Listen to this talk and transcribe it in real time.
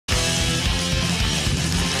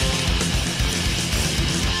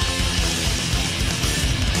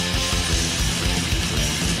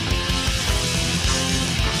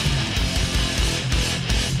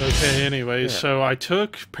Okay, anyway, so I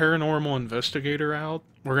took Paranormal Investigator out.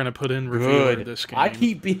 We're gonna put in Revealer this game. I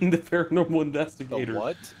keep being the Paranormal Investigator. The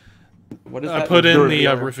what? What is that? I put in the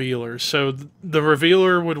Revealer. So the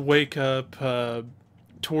Revealer would wake up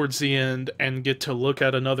towards the end and get to look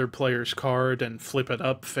at another player's card and flip it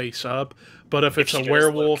up face up. But if it's a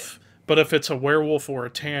werewolf... But if it's a werewolf or a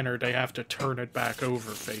tanner, they have to turn it back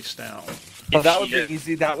over face down. Oh, that would be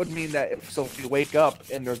easy. That would mean that if you wake up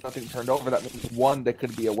and there's nothing turned over, that means one, they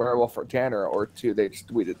could be a werewolf or a tanner, or two,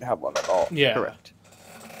 we didn't have one at all. Yeah. Correct.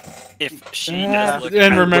 If she does look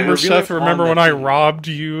and remember, Seth, remember when I robbed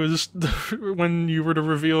you when you were the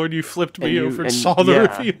revealer and you flipped me over and saw the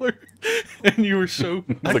revealer? And you were so...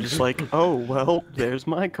 I was just like, oh, well, there's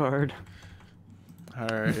my card.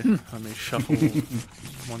 Alright, let me shuffle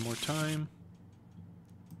one more time.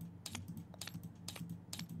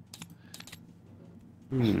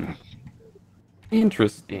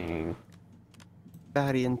 Interesting.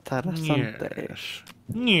 Very interesante. Yes.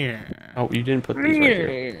 Yeah. Oh, you didn't put these right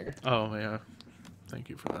here. Oh, yeah. Thank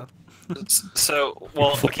you for that. So,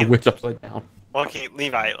 well, Flip okay. the witch upside down. Okay,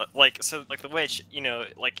 Levi, like the witch, you know,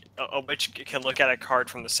 like a witch can look at a card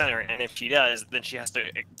from the center, and if she does, then she has to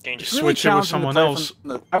exchange it. Switch it with someone else.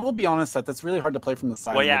 I will be honest that that's really hard to play from the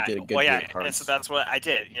side. Well, yeah, and and so that's what I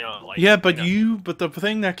did, you know. Like, yeah, but but the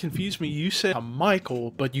thing that confused me, you said to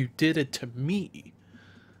Michael, but you did it to me.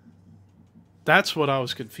 That's what I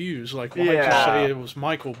was confused. Like, why did you say it was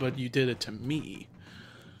Michael, but you did it to me?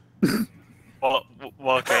 Well,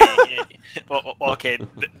 okay. Okay.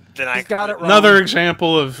 Then I got it wrong. Another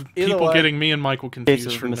example of people getting me and Michael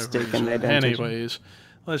confused for no reason. Identity. Anyways,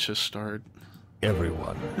 let's just start.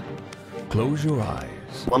 Everyone, close your eyes.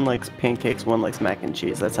 One likes pancakes, one likes mac and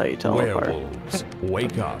cheese. That's how you tell them apart. Werewolves,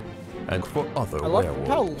 wake up. And for other I love werewolves,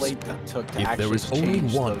 how late that took to if actually there is only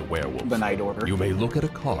change one werewolf, the night order. you may look at a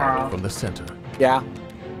card from the center. Yeah.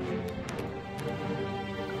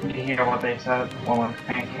 You hear what they said? One with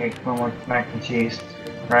pancakes, one with mac and cheese,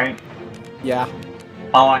 right? Yeah.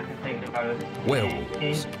 All I can think about is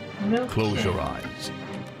Werewolves, close your eyes.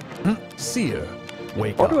 Seer,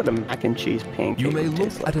 wake What up. would a mac and cheese pancake You may look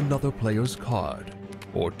taste at another player's card,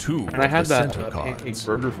 or two And I of had the that center pancake cards.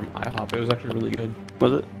 burger from IHOP. It was actually really good.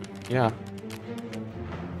 Was it? Yeah.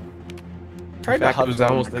 Tried to fact, hug it was the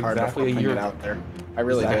almost card exactly before a year putting it out there. I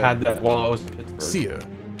really I did. had that while I was in Pittsburgh. Seer,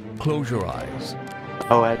 close your eyes.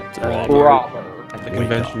 Oh, at Robber. At the Wake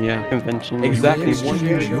convention, yeah. convention. Exactly. You may One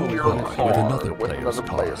year exchange your ago. card with another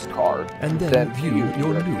player's card, and then view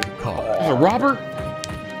your new card. There's a robber?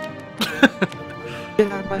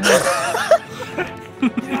 Get out of my house.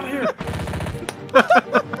 Get out of here!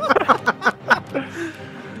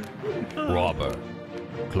 Robber,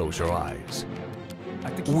 close your eyes. I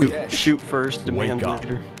think he's dead. Shoot first, demand Wake up.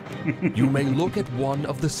 later. You may look at one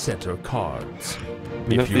of the center cards.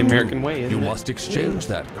 That's If the you American do, way, you isn't it? must exchange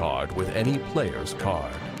that card with any player's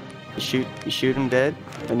card. You shoot him dead,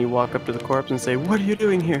 then you walk up to the corpse and say, "What are you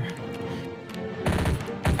doing here?"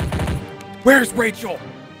 Where's Rachel?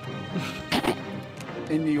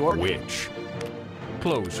 In New York. Witch,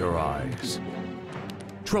 close your eyes.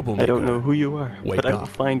 Troublemaker, I don't know who you are, Wake but I will up.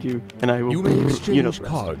 find you, and I will. You may you know exchange the rest.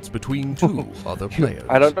 cards between two other players.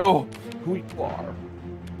 I don't know who you are,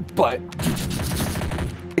 but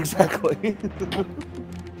exactly.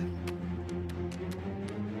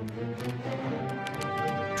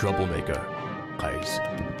 Troublemaker, eyes.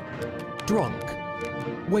 Drunk,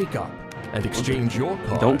 wake up and exchange your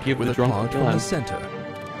card Don't give with the a drunk card a from the gun. center.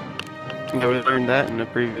 I learned that in a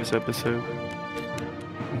previous episode.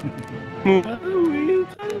 What are you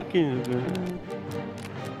talking about?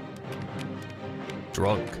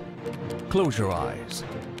 Drunk, close your eyes.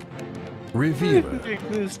 Revealer,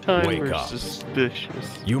 This time Wake we're up.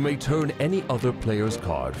 suspicious. you may turn any other player's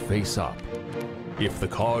card face up. If the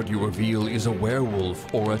card you reveal is a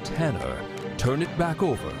werewolf or a tanner, turn it back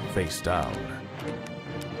over face down.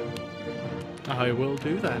 I will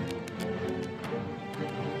do that.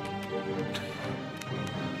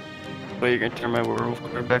 Wait, you're gonna turn my werewolf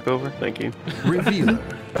card back over? Thank you. Revealer,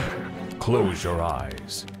 close your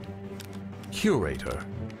eyes. Curator,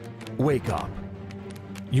 wake up.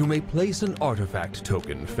 You may place an artifact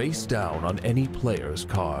token face down on any player's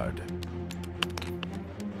card.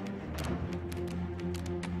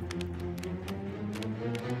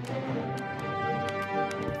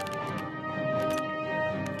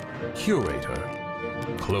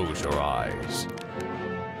 Curator, close your eyes.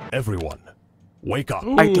 Everyone, wake up.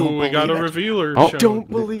 I don't we got a believe it. revealer. Oh, show. don't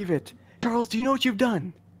believe it. Charles, do you know what you've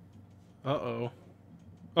done? Uh-oh.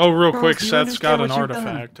 Oh, real quick, do you Seth's got understand an what you've done?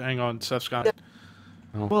 artifact. Hang on, Seth's got...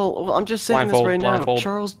 Well, I'm just saying Blindfold, this right blindfold.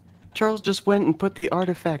 now. Charles just went and put the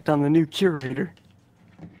artifact on the new curator.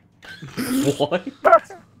 What?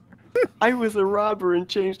 I was a robber and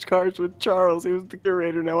changed cards with Charles. He was the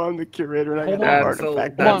curator. Now I'm the curator, and I got Hold an on. artifact. Hold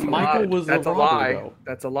on, That's a Michael lie. was the That's a robber, lie. though.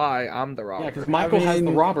 That's a lie. I'm the robber. Yeah, because Michael has the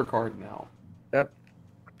mean- robber card now. Yep.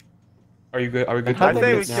 Are you good? Are we good? How to did do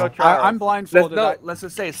we this kill now? Charles? I'm blindfolded. Let's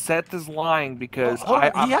just say Seth is lying because Hold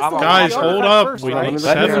on, he has to I'm look a at Guys, the robber. hold artifact up. first, We right? need Let me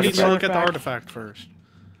Seth look needs at to the look at the artifact. artifact first.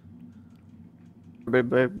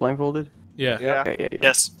 Everybody blindfolded? Yeah. Yeah. Okay, yeah.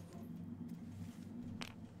 Yes.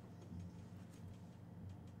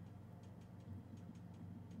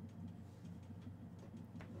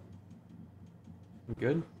 We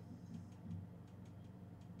good?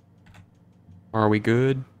 Are we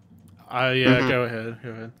good? Yeah, Mhm. go ahead. Go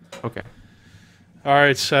ahead. Okay. All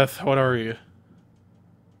right, Seth, what are you?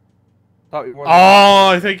 Thought you were Oh,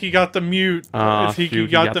 I think he got the mute. Ah, I think shoot, he he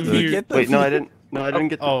got got the the- mute. Get the Wait, no, I didn't. No, I didn't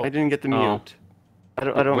get the. Oh. I didn't get the Oh. mute. I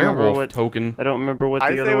don't remember Werewolf what. token. I don't remember what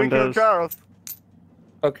I the say other we one kill does. Charles.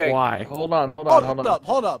 Okay. Why? Hold on.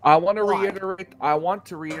 Hold up. I want to Why? reiterate. I want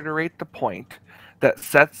to reiterate the point that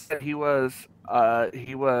Seth said he was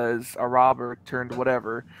a robber turned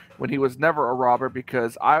whatever when he was never a robber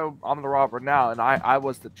because I'm the robber now and I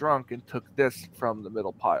was the drunk and took this from the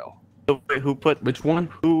middle pile. So wait, who put? Which one?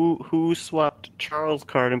 Who swapped Charles'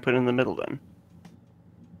 card and put it in the middle then?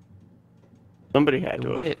 Somebody had The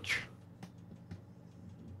to. witch.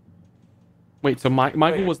 Wait, so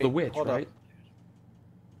Michael was the wait, witch, hold up.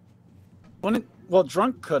 right? Well,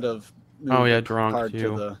 drunk could have. moved Oh, yeah, the drunk, card too. to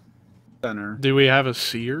the center. Do we have a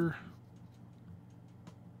seer?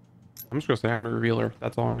 I'm just gonna say I'm a revealer.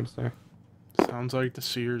 That's all I'm gonna say. Sounds like the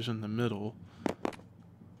seer's in the middle.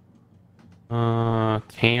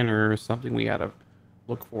 Tanner is something we gotta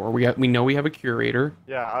look for. We know we have a curator.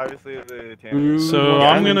 Yeah, obviously the Ooh, So yeah,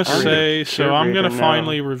 I'm gonna I'm say, so I'm gonna curator now.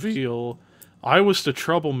 finally reveal. I was the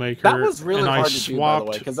troublemaker, That was really and I hard to do, by the way,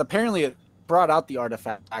 swapped. because apparently it brought out the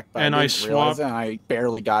artifact, but And I I didn't realize swapped- it, and I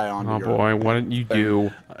barely got on. Oh boy, what did you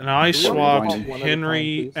do? And I Really? swapped One at a time, Henry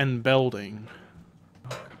please. and Belding.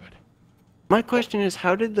 My question is,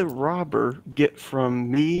 how did the robber get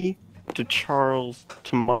from me to Charles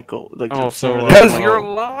to Michael? Like, Oh, to so, the Because center? you're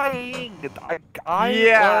lying. I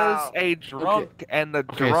Yeah. was a drunk and the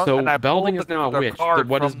Okay, drunk so and I Belding pulled is now a the witch. card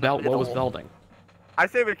What is from the What was middle. Belding? I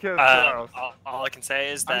say we kill Charles. All I can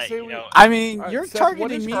say is I that say you we- know. I mean, Alright, you're Seth, what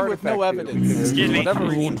targeting does me with no artifact do? evidence. Excuse me? Whatever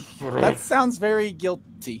reason. That sounds very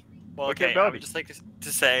guilty. Well, Okay, okay, I Belby. would just like to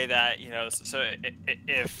say that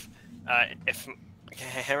if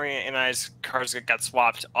Henry and I's cards got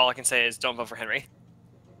swapped, all I can say is don't vote for Henry.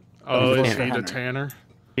 Oh, Tanner. is he the Henry. Tanner?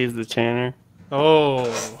 He's the Tanner. Oh.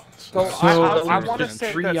 So So I want to there's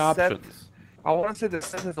say three that options. Seth, I want to say that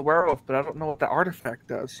Seth is a werewolf, but I don't know what the artifact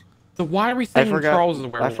does. So why are we I saying forgot. Charles is a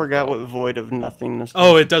werewolf? I forgot though? what void of nothingness.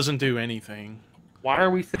 Oh, it doesn't do anything. Why are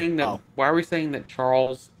we saying that? Oh. Why are we saying that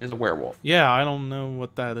Charles is a werewolf? Yeah, I don't know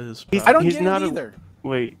what that is. He's- but- I don't He's get not it a- either.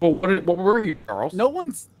 Wait. Well, what were you, Charles? No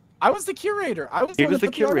one's. I was the curator. I was He the one was that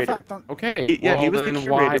the put curator. artifact on. Okay. Yeah, he well, was the then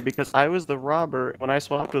curator why? because I was the robber. When I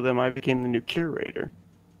swapped with him, I became the new curator.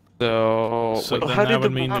 So, So wait, then How that did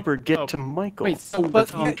would the mean robber get oh. to Michael? wait, so But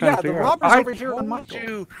That's all I'm yeah, trying to the figure out. robber's I over here with told Michael.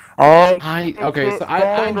 you. okay, so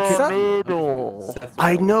I'm Seth-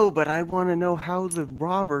 I know, but I want to know how the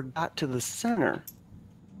robber got to the center.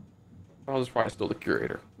 I was probably still the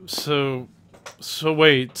curator. So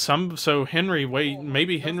wait, so Henry, wait,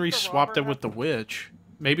 maybe Henry swapped it with the witch.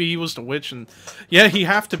 Maybe he was the witch, and yeah, he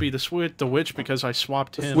have to be the witch because I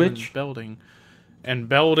swapped The him switch? and Belding. And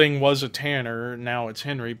Belding was a Tanner, now it's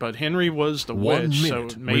Henry, but Henry was the 1 witch, so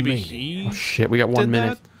minute maybe remaining. he Oh shit, we got 1 did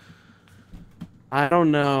minute. that? I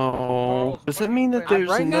don't know. Does that mean that there's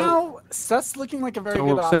Right no? now, Seth's looking like a very So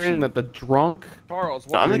good we're option. saying that the drunk Charles,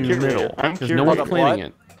 No, I'm what the were you? curator. I'm because no one's Hold up, claiming what?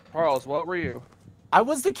 it. Charles, what were you? I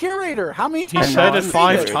was the curator. How many He times? said have it I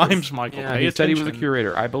 5 seen this? times, Michael. Yeah, Pay he said he was a attention.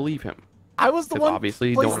 curator. I believe him. I was the Because one.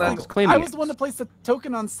 obviously placed no one else the- is claiming I was it. the one that placed the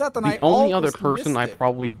token on Seth, and The only other almost person I missed it.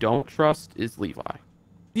 probably don't trust is Levi.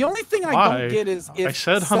 The only thing I Why? don't get is if I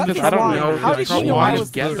said Seth I'm is I don't lying, know. how I did probably he know I wanted was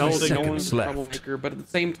to the get curator? Belding no and- one's a Seconds left. troublemaker, but at the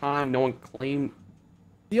same time, no one claimed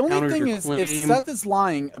The only countered thing your is, if claim. Seth is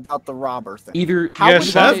lying about the robber thing, either. How Yeah, would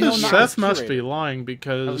Seth, Levi know is, not Seth to must curate be it? lying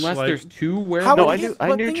because Unless like there's two How werewolves. No, would I he- knew- I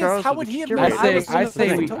but knew thing is, Charles how was would the he have curator. known I say, was the I one say,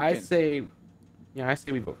 that we, placed the I token? say, yeah, I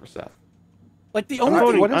say we vote for Seth. Like the I'm only thing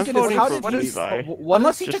voting, I I'm don't get is voting how for did he? Levi.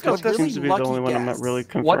 Unless he Just took a because that really seems to be the lucky only one I'm not guess. really What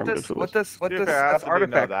confirmed does if it what was. does what To be does fair, I Seth's also didn't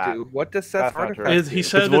know artifact that. do? What does That's Seth's not true. artifact he do?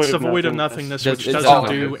 said void it's the of void of nothingness. nothingness, which It's doesn't void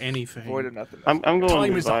do of anything. Void of nothing. I'm going Time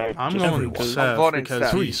with is up. Levi. I'm just going with because- Seth voting because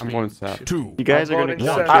Seth. he's I'm being going Seth. 2. You guys I'm are going to voting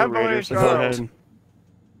kill Seth. I'm curator, voting so go Charles. ahead.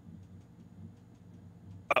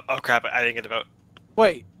 Oh crap! I didn't get to vote.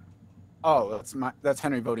 Wait. Oh, that's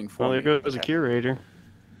Henry voting for Well, me. there goes the Okay. curator.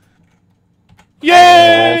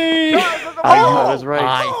 Yay! I was right.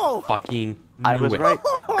 I fucking I knew was it. right.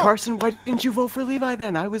 Carson, why didn't you vote for Levi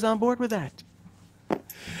then? I was on board with that.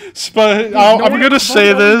 But I'm gonna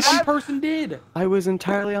say this. One person did. I was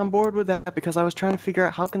entirely on board with that because I was trying to figure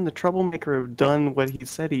out how can the troublemaker have done what he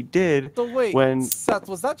said he did. So wait, when Seth,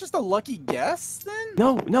 was that just a lucky guess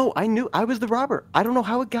then? No, I knew I was the robber. I don't know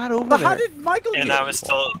how it got over But there. how did Michael get And it? I was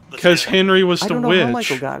still Because Henry was I the don't know witch. how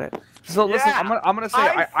Michael got it. So listen, Yeah, I'm gonna say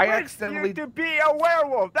I switched accidentally. you to be a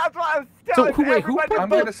werewolf. That's what I was So telling who everybody. put I'm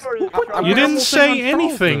gonna the- say- who put the I'm You gonna didn't werewolf say on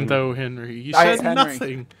anything, Charles, though, Henry. You I- said Henry.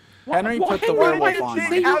 nothing. Henry Why- put the why werewolf did on. you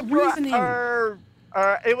say your reasoning?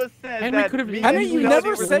 It was said Henry that could have- me Henry, and you Melody never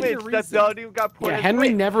were said your switched, that reason. Melody got put Yeah, in Henry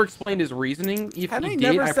switch. never explained his reasoning. If Henry he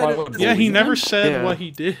never did, I said probably it would was have Yeah, he believed never him. said Yeah. what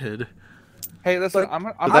he did. Hey, listen, But I'm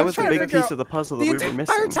But I'm that was a trying to big figure piece out- of the puzzle that The we were entire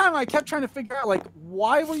missing. time I kept trying to figure out, like,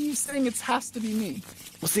 why were you saying it has to be me?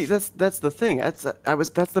 Well, see, that's the thing. That's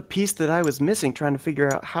the piece that I was missing, trying to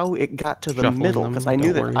figure out how it got to the Shuffling middle, them, because I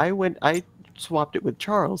knew don't that worry. I swapped it with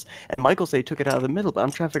Charles, and Michael said he took it out of the middle, but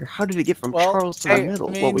I'm trying to figure how did it get from Well, Charles to hey, the middle?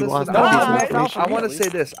 I mean, Well, we listen, lost no that piece one's of gonna information. vouch for I me, want at to say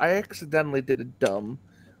least. this. I accidentally did a dumb.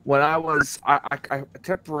 When I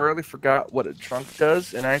temporarily forgot what a trunk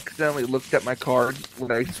does, and I accidentally looked at my card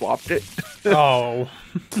when I swapped it. Oh.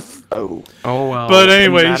 Oh, Oh well. But it didn't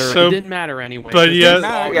anyway, matter- so- it didn't matter anyway. but Just- yeah-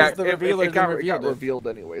 Matter, yeah, 'cause the it revealer got didn't reveal it. revealed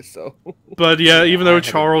anyway. So But yeah, even I though had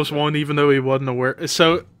to Charles do that. won, even though he wasn't aware.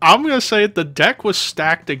 So I'm going to say the deck was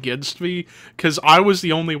stacked against me because I was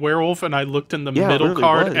the only werewolf and I looked in the Yeah, it middle really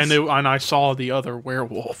card was. and I saw the other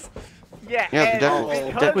werewolf. Yeah, yeah,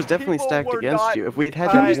 and the deck was definitely people stacked were against not, you. If we'd had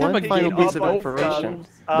uh, that one picking final piece up of on information,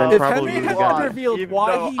 stuff, then If probably Henry we had got not it. revealed even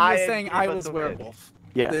why though he I was saying agree I with was the werewolf,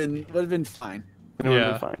 Yeah, then it would have been fine. it would have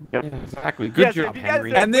Yeah. been fine. Yep. Yeah, exactly. Good Yes, job, if you guys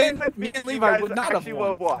Henry. had And then been with me me, and you Levi guys would not have actually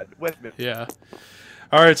would won. won with me. Yeah.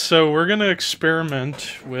 All right, so we're going to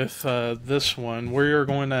experiment with this one. We are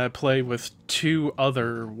going to play with two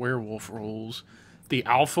other werewolf roles, the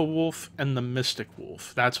Alpha Wolf and the Mystic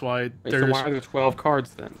Wolf. That's why Wait, so there's... why are there 12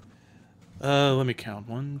 cards then? let me count.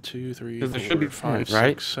 1, 2, 3, 'Cause there 4, should be 5, 10, right?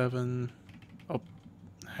 6, 7. Oh,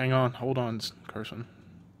 hang on. Hold on, Carson.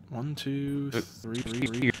 1, 2,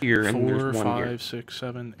 3, Here, and 4, there's one here. 5, 6,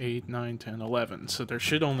 7, 8, 9, 10, 11. So there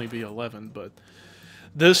should only be 11, but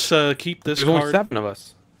this keep this There's only card. 7 of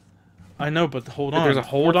us. I know, but hold But on. there's a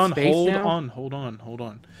hold fourth on. space Hold now? on. Hold on. Hold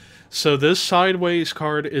on. So this sideways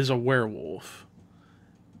card is a werewolf.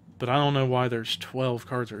 But I don't know why there's 12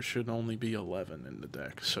 cards. There should only be 11 in the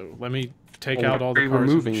deck. So let me take Well, out all what are the you cards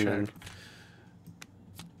removing and then? check.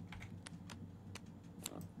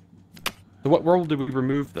 So what role did we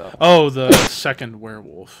remove though? Oh, the second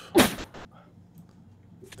werewolf.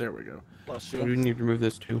 There we go. Plus We you. need to remove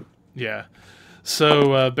this too. Yeah.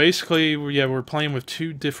 So basically, yeah, we're playing with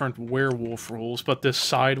two different werewolf rules, but this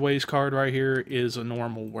sideways card right here is a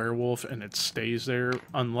normal werewolf, and it stays there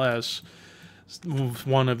unless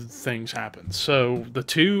one of the things happens. So the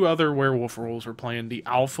two other werewolf rules are playing the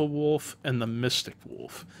Alpha Wolf and the Mystic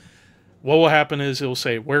Wolf. What will happen is it'll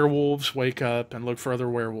say werewolves wake up and look for other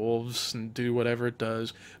werewolves and do whatever it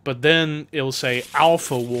does, but then it'll say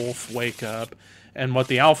Alpha Wolf wake up. And what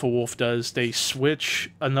the Alpha Wolf does, they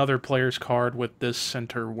switch another player's card with this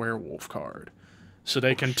center werewolf card. So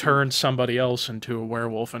they can turn somebody else into a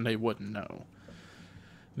werewolf and they wouldn't know.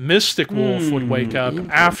 Mystic Wolf would wake up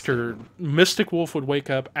after... Mystic Wolf would wake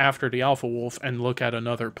up after the Alpha Wolf and look at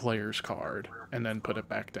another player's card. And then put it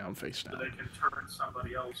back down face down. So they can turn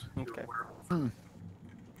somebody else into a werewolf.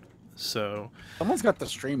 So... Someone's got the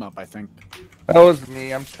stream up, I think. that was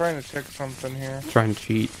me. I'm trying to check something here. Trying to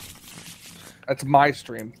cheat. That's my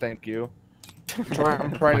stream. Thank you. I'm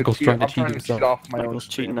trying to Michael's cheat. trying to I'm cheat trying to himself. cheat off my own Michael's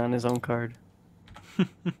stream. cheating on his own card.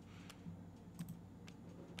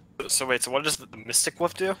 So wait, so what does the Mystic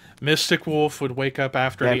Wolf do? Mystic Wolf would wake up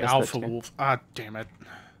after Yeah, the that's Alpha good. Wolf. Ah, damn it.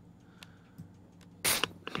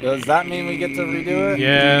 Does that mean we get to redo it?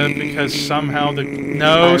 Yeah, because somehow the... I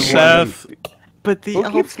No, won. Seth. But the Who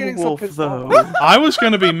keeps Alpha getting so Wolf, pissed though. off? I was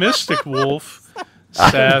going to be Mystic Wolf.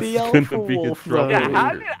 Seth. The Alpha gonna be in Wolf, trouble. though. Yeah,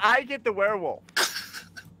 how did I get the werewolf?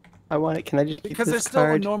 I want it. Can I just keep Because this there's still a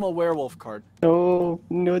card? normal werewolf card. No,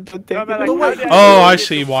 don't take No, it. but like, No, how wait. did Oh, I get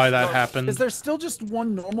see the- why that Is happened. there still just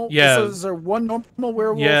one normal? Yeah. So is there one normal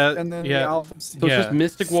werewolf Yeah, and then yeah. the alpha? So Yeah. it's just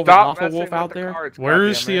Mystic Wolf Stop and Alpha messing Wolf with out the there? cards,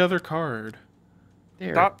 Where's the goddammit. other card?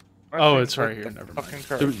 There. Stop. Oh, messing it's right with here, the never fucking mind.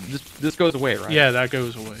 So cards. this goes away, right? Yeah, that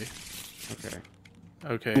goes away. Okay.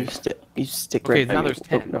 Okay. You stick Okay, right now there. there's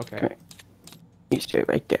 10, no, okay. come here. You stay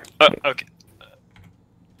right there. Okay.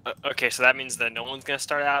 Okay, so that means that no one's gonna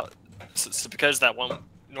start out. So because that one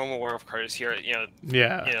normal werewolf card is here, you know,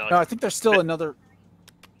 Yeah. you know, No, I think there's still another.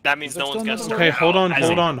 That means no one's gonna start Okay, hold on, out as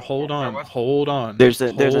hold a- on, hold on. There's an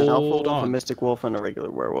alpha Hold wolf, a on. mystic wolf, and a regular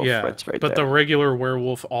werewolf. Yeah, That's right but there. the regular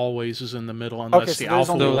werewolf always is in the middle unless Okay, so the there's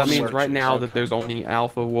alpha only So wolf that means switches. right now that there's only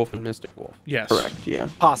Alpha Wolf and Mystic Wolf. Yes. Correct. Yeah.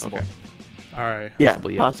 Possible. Okay. All right. Yeah.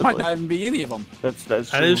 Possibly, yeah. Might Possibly. not even be any of them. That's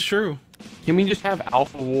That is true. Can we just have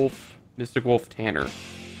Alpha Wolf, Mystic Wolf, Tanner?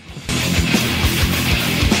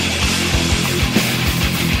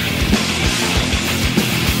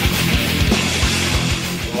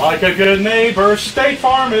 Like a good neighbor, State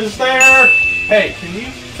Farm is there. Hey, can you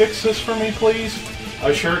fix this for me, please?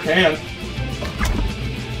 I sure can.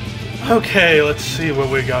 Okay, let's see what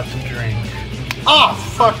we got to drink. Ah,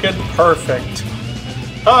 fucking perfect.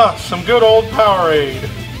 Ah, some good old Powerade.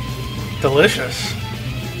 Delicious.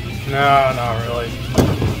 No, not really.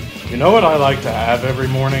 You know what I like to have every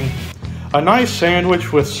morning? A nice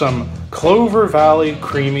sandwich with some Clover Valley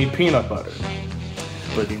creamy peanut butter.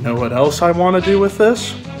 But you know what else I want to do with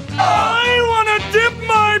this? I want to dip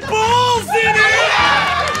my balls in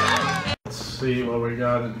it! Let's see what we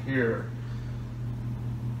got in here.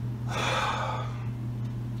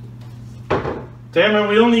 Damn it,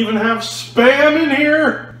 we don't even have Spam in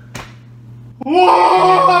here!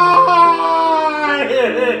 Why?